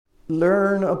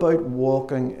Learn about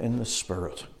walking in the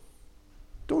Spirit.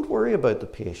 Don't worry about the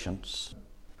patience.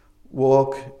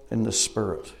 Walk in the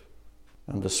Spirit,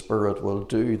 and the Spirit will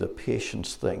do the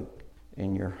patience thing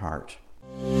in your heart.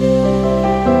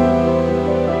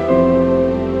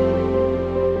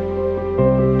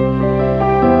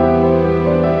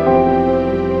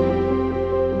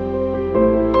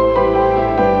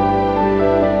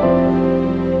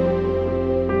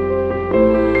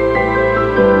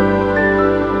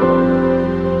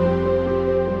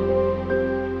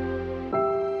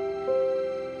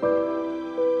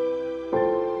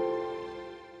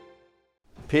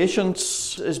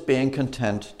 Patience is being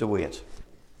content to wait.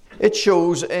 It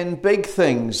shows in big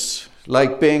things,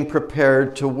 like being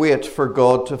prepared to wait for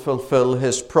God to fulfill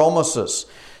his promises,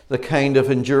 the kind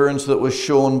of endurance that was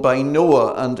shown by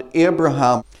Noah and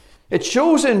Abraham. It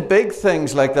shows in big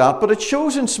things like that, but it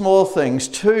shows in small things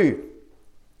too.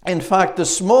 In fact, the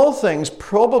small things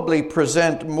probably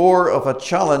present more of a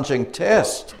challenging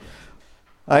test.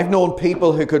 I've known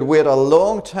people who could wait a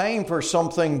long time for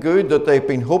something good that they've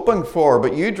been hoping for,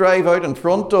 but you drive out in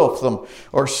front of them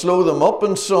or slow them up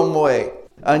in some way,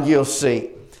 and you'll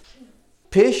see.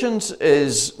 Patience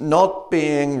is not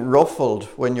being ruffled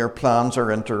when your plans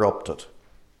are interrupted.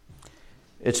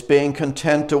 It's being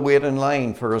content to wait in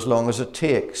line for as long as it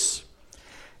takes.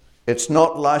 It's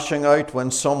not lashing out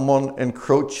when someone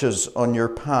encroaches on your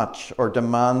patch or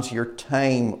demands your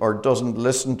time or doesn't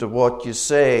listen to what you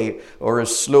say or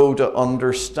is slow to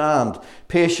understand.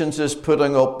 Patience is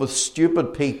putting up with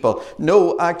stupid people.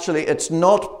 No, actually, it's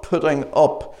not putting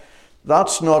up.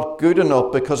 That's not good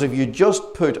enough, because if you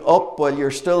just put up, well,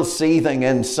 you're still seething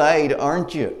inside,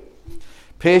 aren't you?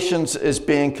 Patience is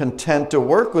being content to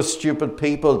work with stupid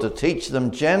people, to teach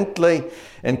them gently,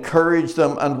 encourage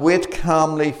them, and wait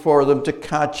calmly for them to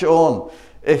catch on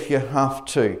if you have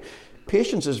to.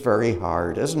 Patience is very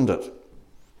hard, isn't it?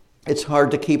 It's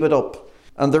hard to keep it up.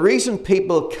 And the reason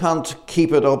people can't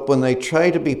keep it up when they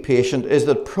try to be patient is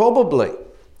that probably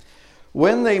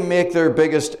when they make their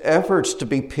biggest efforts to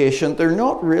be patient, they're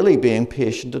not really being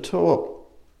patient at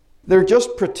all. They're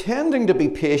just pretending to be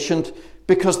patient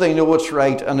because they know it's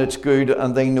right and it's good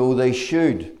and they know they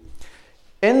should.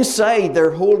 Inside,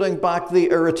 they're holding back the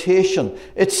irritation.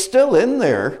 It's still in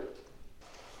there.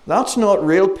 That's not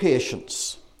real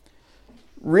patience.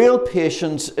 Real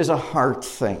patience is a heart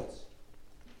thing.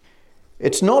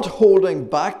 It's not holding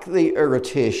back the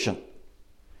irritation.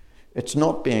 It's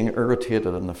not being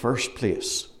irritated in the first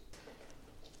place.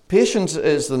 Patience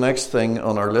is the next thing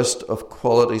on our list of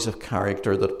qualities of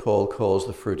character that Paul calls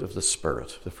the fruit of the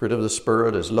Spirit. The fruit of the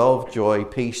Spirit is love, joy,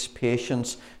 peace,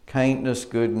 patience, kindness,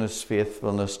 goodness,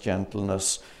 faithfulness,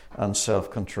 gentleness, and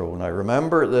self-control. Now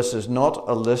remember, this is not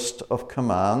a list of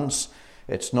commands.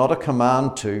 It's not a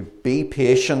command to be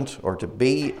patient or to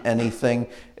be anything.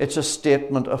 It's a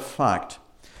statement of fact.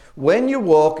 When you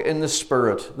walk in the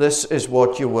Spirit, this is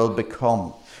what you will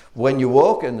become. When you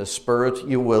walk in the Spirit,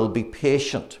 you will be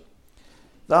patient.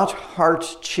 That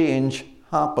heart change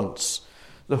happens.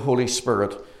 The Holy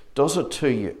Spirit does it to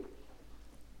you.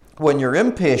 When you're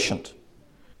impatient,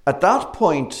 at that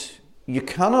point, you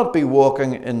cannot be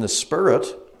walking in the Spirit,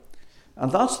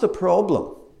 and that's the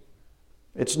problem.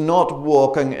 It's not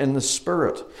walking in the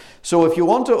Spirit. So if you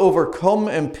want to overcome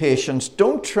impatience,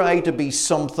 don't try to be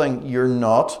something you're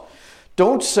not.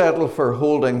 Don't settle for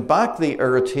holding back the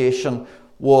irritation.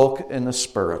 Walk in the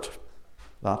Spirit.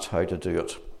 That's how to do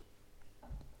it.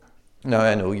 Now,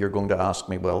 I know you're going to ask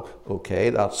me, well,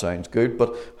 okay, that sounds good,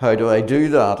 but how do I do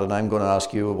that? And I'm going to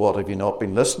ask you, what, have you not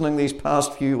been listening these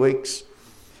past few weeks?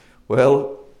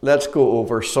 Well, let's go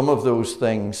over some of those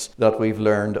things that we've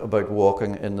learned about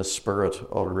walking in the Spirit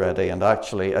already. And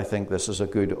actually, I think this is a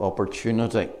good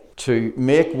opportunity to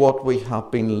make what we have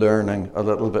been learning a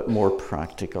little bit more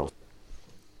practical.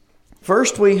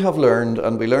 First, we have learned,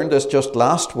 and we learned this just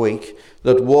last week,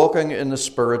 that walking in the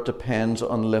Spirit depends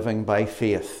on living by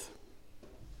faith.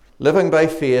 Living by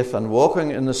faith and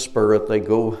walking in the Spirit, they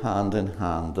go hand in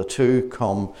hand. The two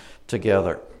come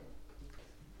together.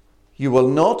 You will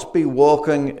not be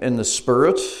walking in the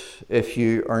Spirit if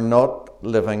you are not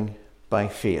living by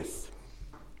faith.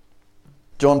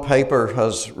 John Piper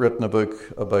has written a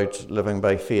book about living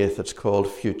by faith. It's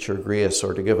called Future Grace,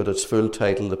 or to give it its full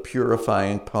title, The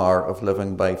Purifying Power of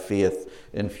Living by Faith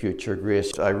in Future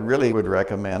Grace. I really would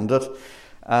recommend it.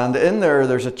 And in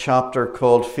there's a chapter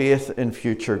called Faith in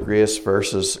Future Grace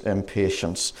versus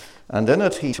Impatience. And in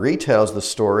it, he retells the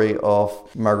story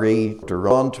of Marie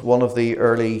Durand, one of the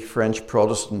early French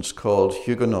Protestants called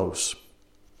Huguenots.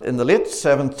 In the late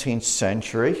 17th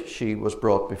century, she was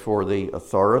brought before the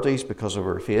authorities because of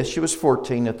her faith. She was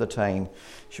 14 at the time.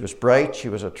 She was bright, she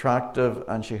was attractive,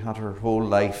 and she had her whole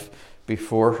life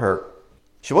before her.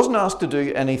 She wasn't asked to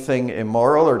do anything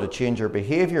immoral or to change her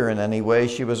behaviour in any way.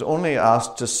 She was only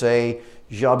asked to say,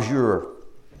 "J'abjure,"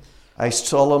 I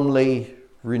solemnly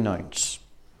renounce.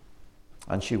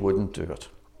 And she wouldn't do it.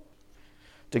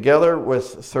 Together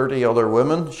with 30 other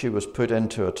women, she was put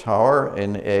into a tower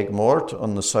in Aigues-Mortes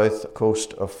on the south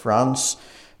coast of France,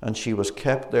 and she was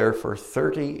kept there for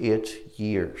 38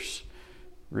 years,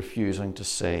 refusing to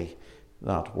say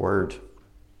that word.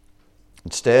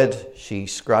 Instead, she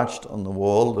scratched on the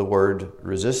wall the word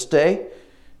 "resiste,"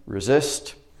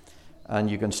 resist,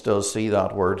 and you can still see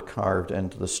that word carved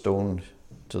into the stone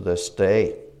to this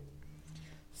day.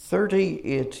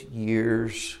 38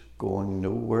 years going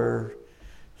nowhere,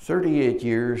 38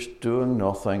 years doing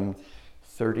nothing,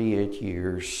 38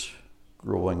 years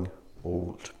growing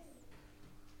old.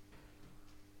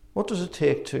 What does it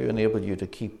take to enable you to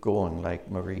keep going like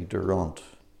Marie Durant?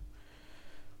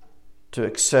 To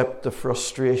accept the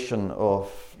frustration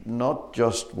of not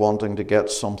just wanting to get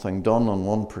something done on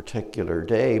one particular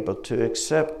day, but to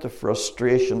accept the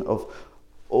frustration of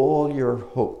all your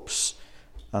hopes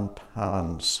and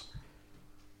plans,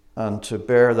 and to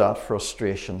bear that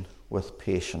frustration with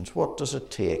patience. What does it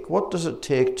take? What does it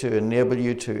take to enable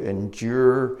you to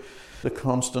endure the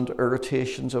constant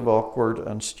irritations of awkward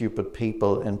and stupid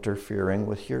people interfering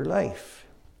with your life,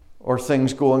 or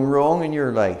things going wrong in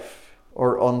your life,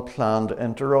 or unplanned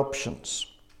interruptions?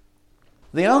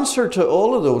 The answer to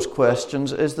all of those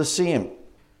questions is the same.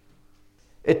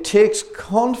 It takes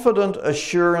confident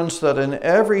assurance that in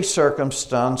every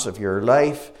circumstance of your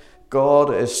life,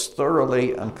 God is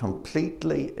thoroughly and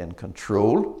completely in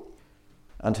control,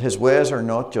 and his ways are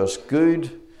not just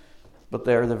good, but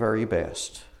they're the very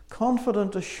best.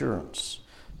 Confident assurance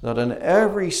that in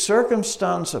every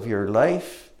circumstance of your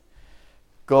life,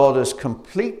 God is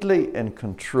completely in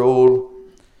control,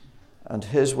 and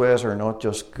his ways are not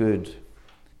just good,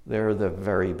 they're the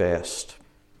very best.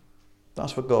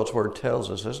 That's what God's word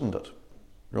tells us, isn't it?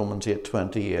 Romans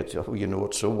 8:28, oh, you know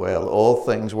it so well. All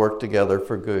things work together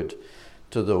for good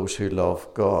to those who love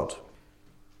God.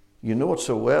 You know it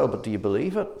so well, but do you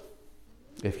believe it?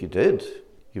 If you did,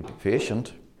 you'd be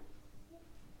patient.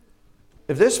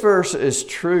 If this verse is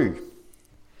true,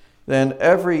 then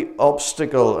every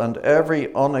obstacle and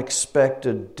every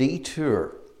unexpected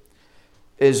detour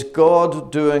is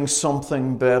God doing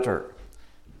something better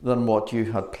than what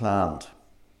you had planned.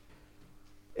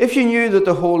 If you knew that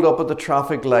the hold-up at the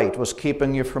traffic light was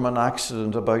keeping you from an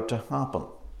accident about to happen,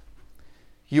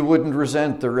 you wouldn't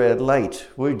resent the red light,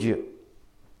 would you?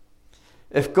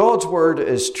 If God's word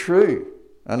is true,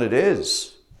 and it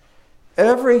is,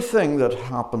 everything that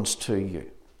happens to you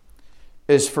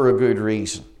is for a good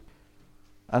reason.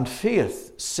 And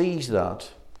faith sees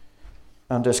that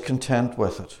and is content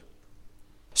with it.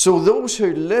 So those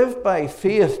who live by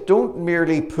faith don't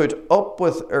merely put up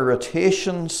with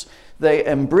irritations, they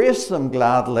embrace them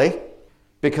gladly,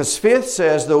 because faith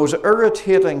says those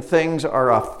irritating things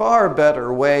are a far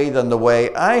better way than the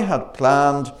way I had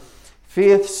planned.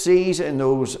 Faith sees in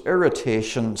those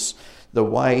irritations the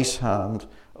wise hand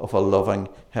of a loving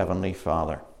Heavenly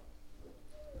Father.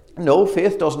 No,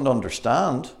 faith doesn't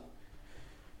understand.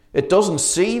 It doesn't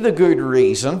see the good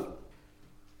reason.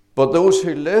 But those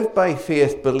who live by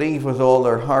faith believe with all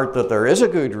their heart that there is a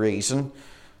good reason,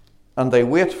 and they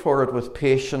wait for it with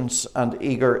patience and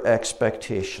eager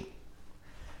expectation.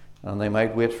 And they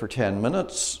might wait for 10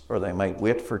 minutes, or they might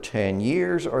wait for 10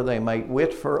 years, or they might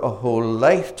wait for a whole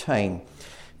lifetime,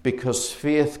 because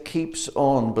faith keeps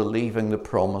on believing the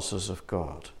promises of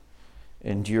God,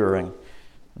 enduring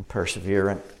and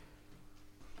persevering.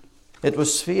 It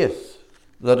was faith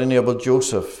that enabled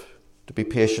Joseph to be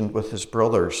patient with his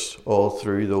brothers all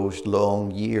through those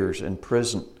long years in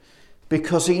prison,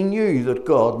 because he knew that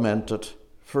God meant it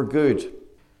for good.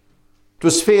 It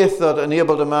was faith that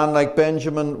enabled a man like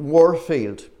Benjamin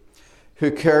Warfield, who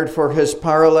cared for his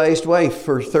paralysed wife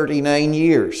for 39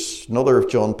 years, another of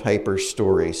John Piper's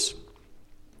stories.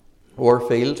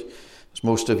 Warfield, as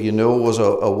most of you know, was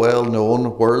a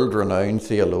well-known, world-renowned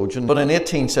theologian. But in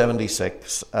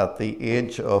 1876, at the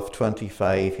age of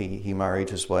 25, he married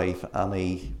his wife,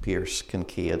 Annie Pierce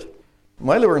Kincaid.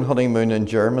 While they were on honeymoon in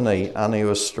Germany, Annie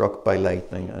was struck by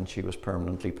lightning and she was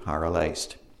permanently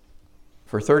paralysed.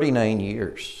 For 39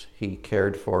 years, he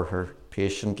cared for her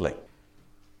patiently.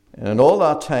 And in all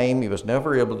that time, he was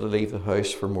never able to leave the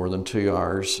house for more than 2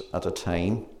 hours at a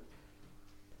time.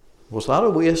 Was that a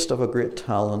waste of a great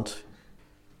talent?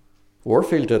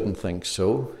 Warfield didn't think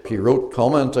so. He wrote,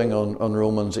 commenting on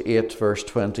Romans 8, verse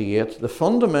 28, the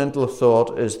fundamental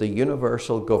thought is the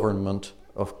universal government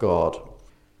of God.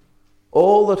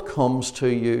 All that comes to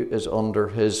you is under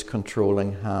his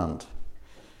controlling hand.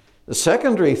 The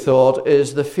secondary thought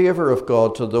is the favour of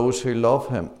God to those who love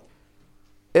him.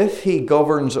 If he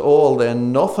governs all,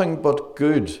 then nothing but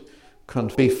good can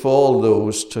befall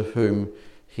those to whom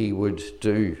he would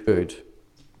do good.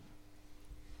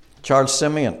 Charles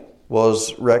Simeon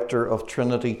was rector of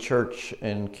Trinity Church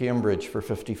in Cambridge for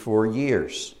 54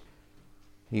 years.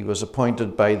 He was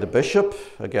appointed by the bishop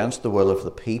against the will of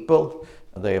the people.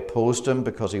 They opposed him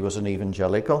because he was an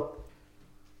evangelical.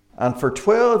 And for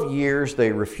 12 years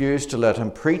they refused to let him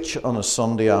preach on a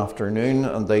Sunday afternoon,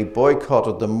 and they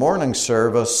boycotted the morning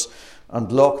service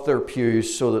and locked their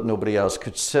pews so that nobody else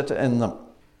could sit in them.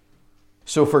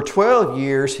 So for 12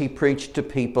 years he preached to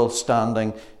people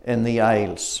standing in the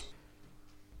aisles.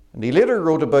 And he later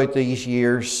wrote about these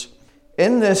years,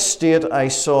 in this state I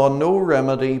saw no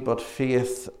remedy but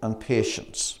faith and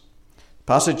patience. The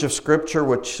passage of scripture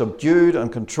which subdued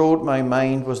and controlled my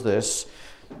mind was this,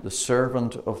 the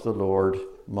servant of the Lord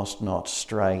must not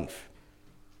strive.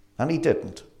 And he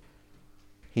didn't.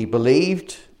 He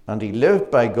believed and he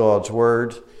lived by God's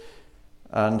word.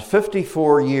 And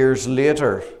 54 years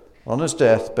later, on his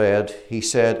deathbed, he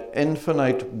said,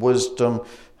 infinite wisdom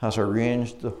has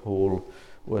arranged the whole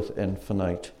with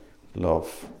infinite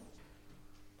love.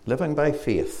 Living by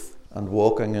faith and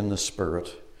walking in the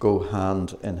Spirit go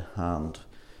hand in hand,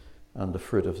 and the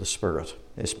fruit of the Spirit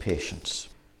is patience.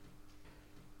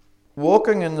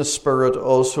 Walking in the Spirit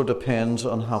also depends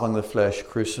on having the flesh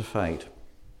crucified.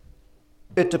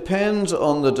 It depends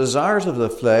on the desires of the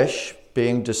flesh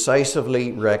being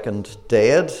decisively reckoned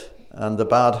dead, and the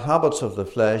bad habits of the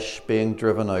flesh being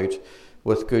driven out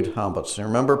with good habits. And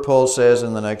remember, Paul says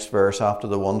in the next verse, after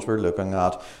the ones we're looking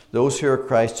at, those who are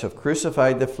Christ's have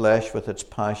crucified the flesh with its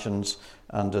passions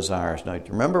and desires. Now, do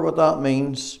you remember what that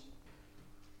means?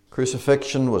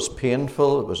 Crucifixion was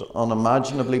painful. It was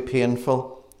unimaginably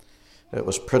painful. It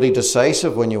was pretty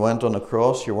decisive. When you went on a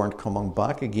cross, you weren't coming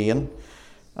back again.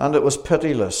 And it was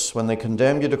pitiless. When they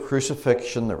condemned you to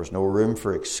crucifixion, there was no room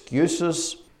for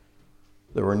excuses.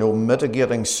 There were no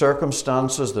mitigating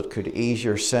circumstances that could ease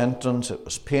your sentence. It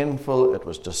was painful, it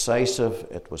was decisive,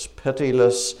 it was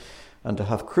pitiless. And to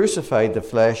have crucified the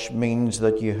flesh means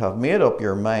that you have made up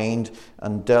your mind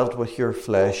and dealt with your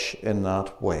flesh in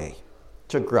that way.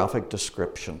 It's a graphic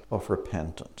description of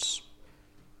repentance.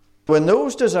 When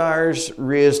those desires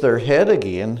raise their head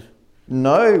again,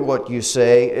 now what you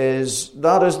say is,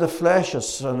 that is the flesh,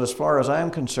 and as far as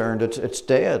I'm concerned, it's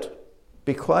dead.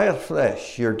 Be quiet,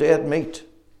 flesh, you're dead meat.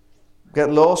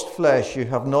 Get lost, flesh, you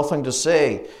have nothing to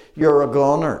say. You're a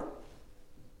goner.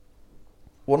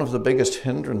 One of the biggest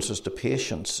hindrances to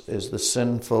patience is the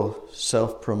sinful,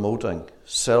 self-promoting,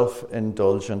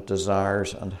 self-indulgent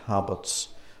desires and habits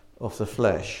of the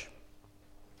flesh.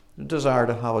 The desire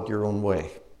to have it your own way.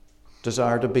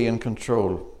 Desire to be in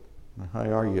control. How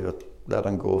are you at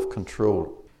letting go of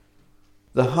control?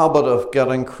 The habit of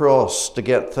getting cross to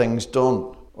get things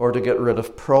done, or to get rid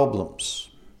of problems.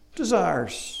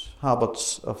 Desires,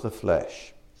 habits of the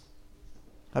flesh.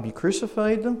 Have you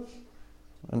crucified them?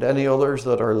 And any others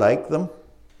that are like them?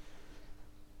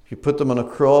 You put them on a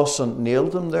cross and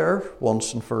nailed them there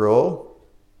once and for all?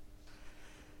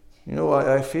 You know,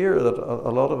 I fear that a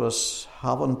lot of us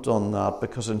haven't done that,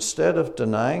 because instead of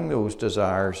denying those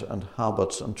desires and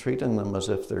habits and treating them as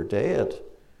if they're dead,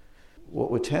 what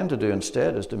we tend to do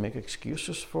instead is to make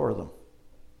excuses for them.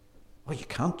 Well, you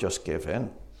can't just give in.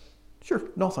 Sure,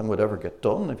 nothing would ever get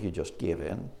done if you just gave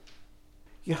in.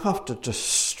 You have to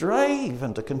strive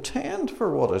and to contend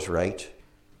for what is right.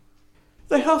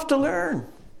 They have to learn.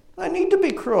 I need to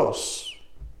be cross.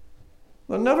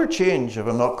 They'll never change if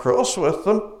I'm not cross with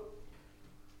them.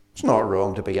 It's not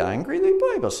wrong to be angry.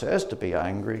 The Bible says to be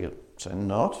angry and sin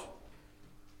not.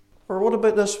 Or what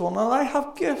about this one? Well, I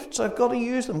have gifts. I've got to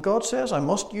use them. God says I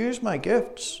must use my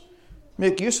gifts.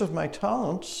 Make use of my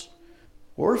talents.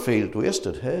 Warfield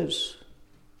wasted his.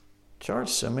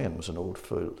 Charles Simeon was an old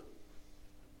fool.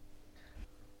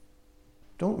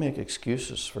 Don't make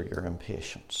excuses for your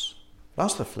impatience.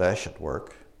 That's the flesh at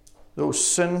work. Those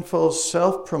sinful,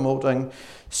 self-promoting,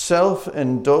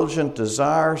 self-indulgent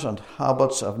desires and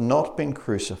habits have not been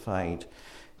crucified.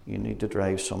 You need to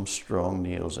drive some strong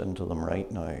nails into them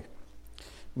right now.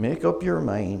 Make up your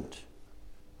mind.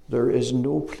 There is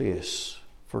no place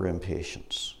for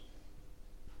impatience.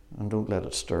 And don't let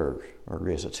it stir or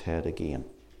raise its head again.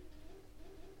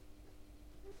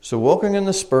 So walking in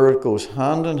the Spirit goes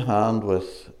hand in hand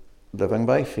with living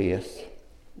by faith.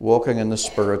 Walking in the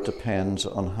Spirit depends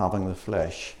on having the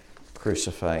flesh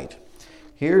crucified.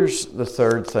 Here's the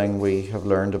third thing we have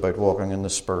learned about walking in the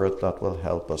Spirit that will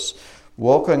help us.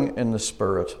 Walking in the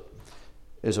Spirit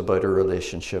is about a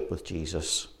relationship with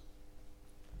Jesus.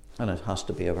 And it has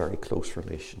to be a very close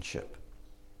relationship.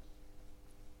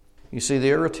 You see, the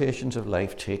irritations of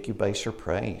life take you by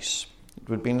surprise. It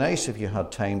would be nice if you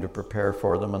had time to prepare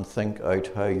for them and think out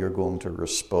how you're going to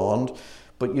respond,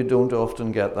 but you don't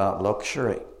often get that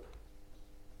luxury.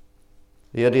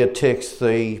 The idiot takes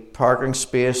the parking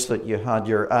space that you had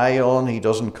your eye on. He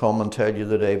doesn't come and tell you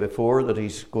the day before that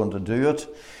he's going to do it.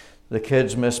 The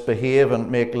kids misbehave and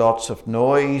make lots of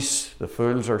noise. The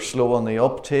fools are slow on the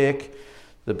uptake.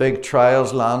 The big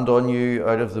trials land on you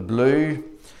out of the blue.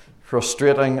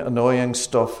 Frustrating, annoying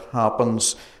stuff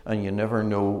happens and you never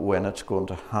know when it's going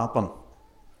to happen.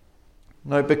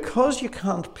 Now, because you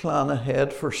can't plan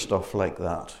ahead for stuff like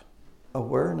that,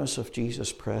 awareness of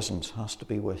Jesus' presence has to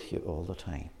be with you all the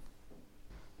time.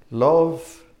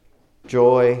 Love,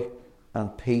 joy,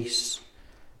 and peace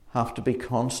have to be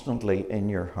constantly in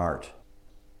your heart.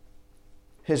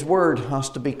 His word has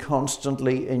to be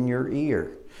constantly in your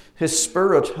ear. His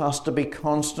Spirit has to be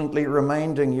constantly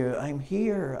reminding you, I'm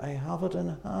here, I have it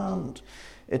in hand.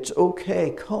 It's okay,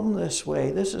 come this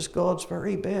way, this is God's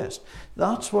very best.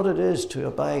 That's what it is to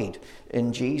abide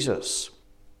in Jesus.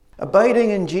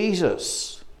 Abiding in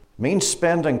Jesus means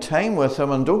spending time with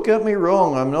Him, and don't get me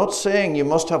wrong, I'm not saying you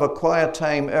must have a quiet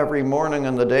time every morning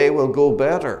and the day will go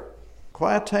better.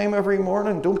 Quiet time every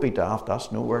morning, don't be daft,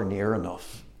 that's nowhere near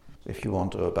enough if you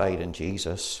want to abide in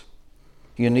Jesus.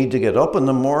 You need to get up in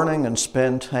the morning and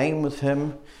spend time with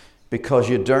Him, because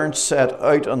you daren't set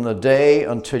out on the day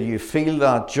until you feel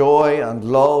that joy and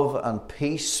love and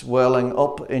peace welling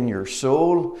up in your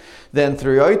soul. Then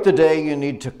throughout the day you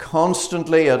need to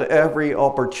constantly, at every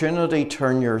opportunity,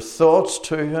 turn your thoughts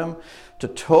to Him, to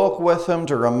talk with Him,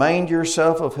 to remind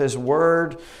yourself of His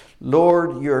word.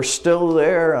 Lord, you're still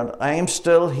there and I'm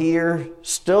still here,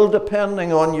 still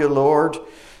depending on you, Lord.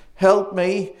 Help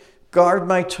me, guard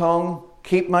my tongue,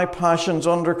 keep my passions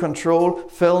under control,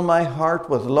 fill my heart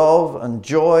with love and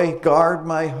joy, guard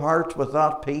my heart with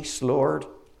that peace, Lord.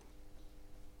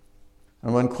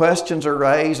 And when questions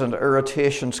arise and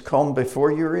irritations come,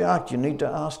 before you react, you need to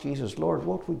ask Jesus, Lord,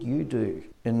 what would you do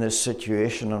in this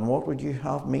situation and what would you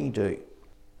have me do?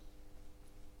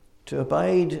 To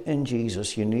abide in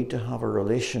Jesus, you need to have a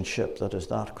relationship that is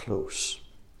that close.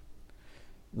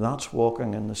 That's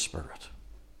walking in the Spirit.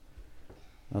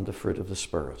 And the fruit of the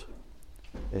Spirit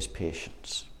is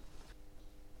patience.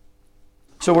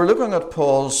 So we're looking at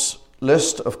Paul's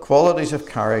list of qualities of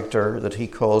character that he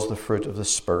calls the fruit of the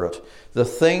Spirit. The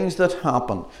things that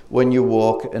happen when you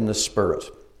walk in the Spirit.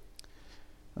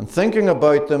 And thinking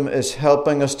about them is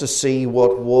helping us to see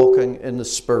what walking in the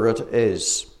Spirit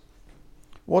is.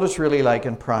 What it's really like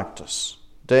in practice.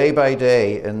 Day by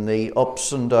day, in the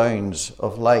ups and downs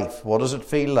of life. What does it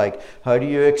feel like? How do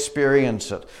you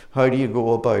experience it? How do you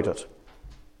go about it?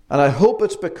 And I hope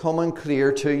it's becoming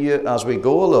clear to you as we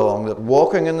go along that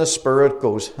walking in the Spirit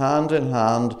goes hand in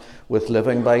hand with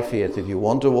living by faith. If you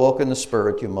want to walk in the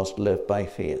Spirit, you must live by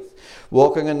faith.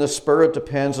 Walking in the Spirit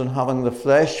depends on having the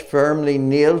flesh firmly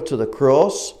nailed to the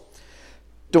cross.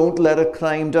 Don't let it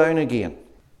climb down again.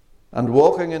 And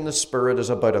walking in the Spirit is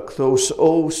about a close,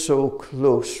 oh so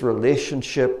close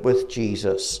relationship with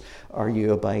Jesus. Are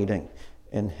you abiding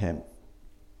in Him?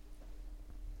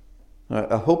 Now,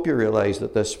 I hope you realise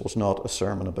that this was not a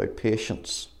sermon about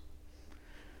patience.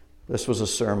 This was a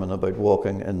sermon about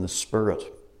walking in the Spirit.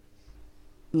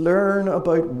 Learn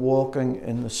about walking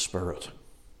in the Spirit.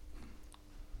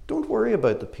 Don't worry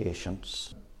about the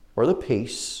patience, or the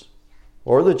peace,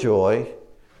 or the joy,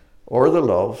 or the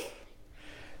love.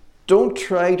 Don't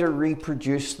try to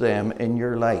reproduce them in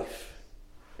your life.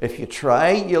 If you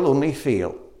try, you'll only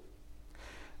fail.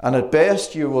 And at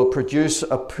best, you will produce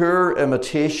a poor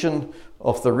imitation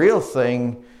of the real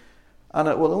thing, and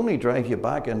it will only drive you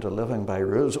back into living by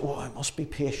rules. Oh, I must be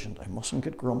patient. I mustn't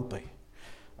get grumpy.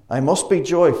 I must be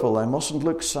joyful. I mustn't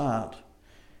look sad.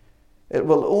 It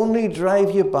will only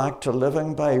drive you back to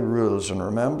living by rules. And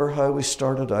remember how we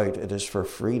started out. It is for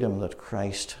freedom that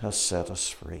Christ has set us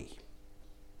free.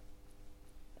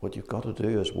 What you've got to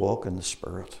do is walk in the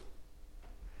Spirit,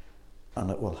 and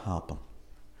it will happen.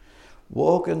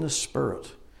 Walk in the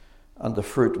Spirit, and the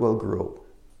fruit will grow.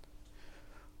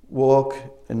 Walk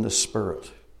in the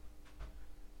Spirit,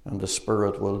 and the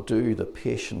Spirit will do the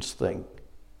patience thing,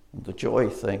 and the joy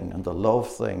thing, and the love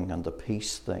thing, and the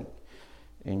peace thing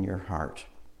in your heart.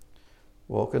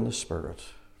 Walk in the Spirit,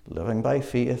 living by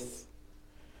faith,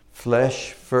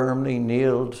 flesh firmly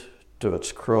nailed to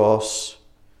its cross,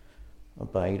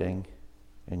 abiding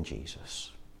in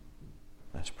Jesus.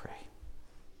 Let's pray.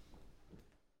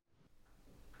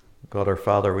 God our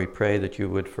Father, we pray that you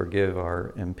would forgive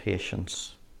our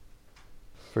impatience.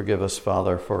 Forgive us,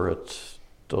 Father, for it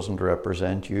doesn't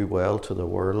represent you well to the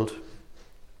world.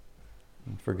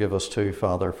 And forgive us too,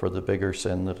 Father, for the bigger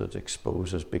sin that it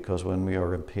exposes, because when we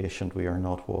are impatient, we are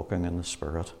not walking in the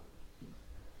Spirit.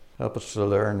 Help us to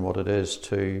learn what it is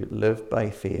to live by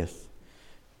faith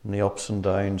in the ups and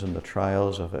downs and the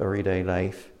trials of everyday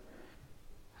life.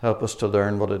 Help us to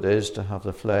learn what it is to have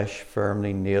the flesh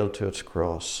firmly nailed to its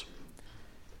cross.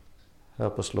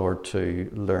 Help us, Lord,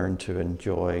 to learn to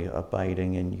enjoy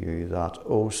abiding in you, that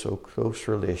oh so close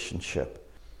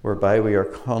relationship, whereby we are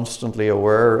constantly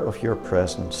aware of your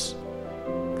presence,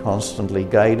 constantly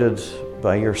guided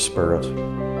by your Spirit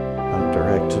and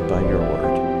directed by your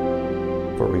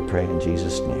word. For we pray in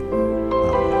Jesus' name.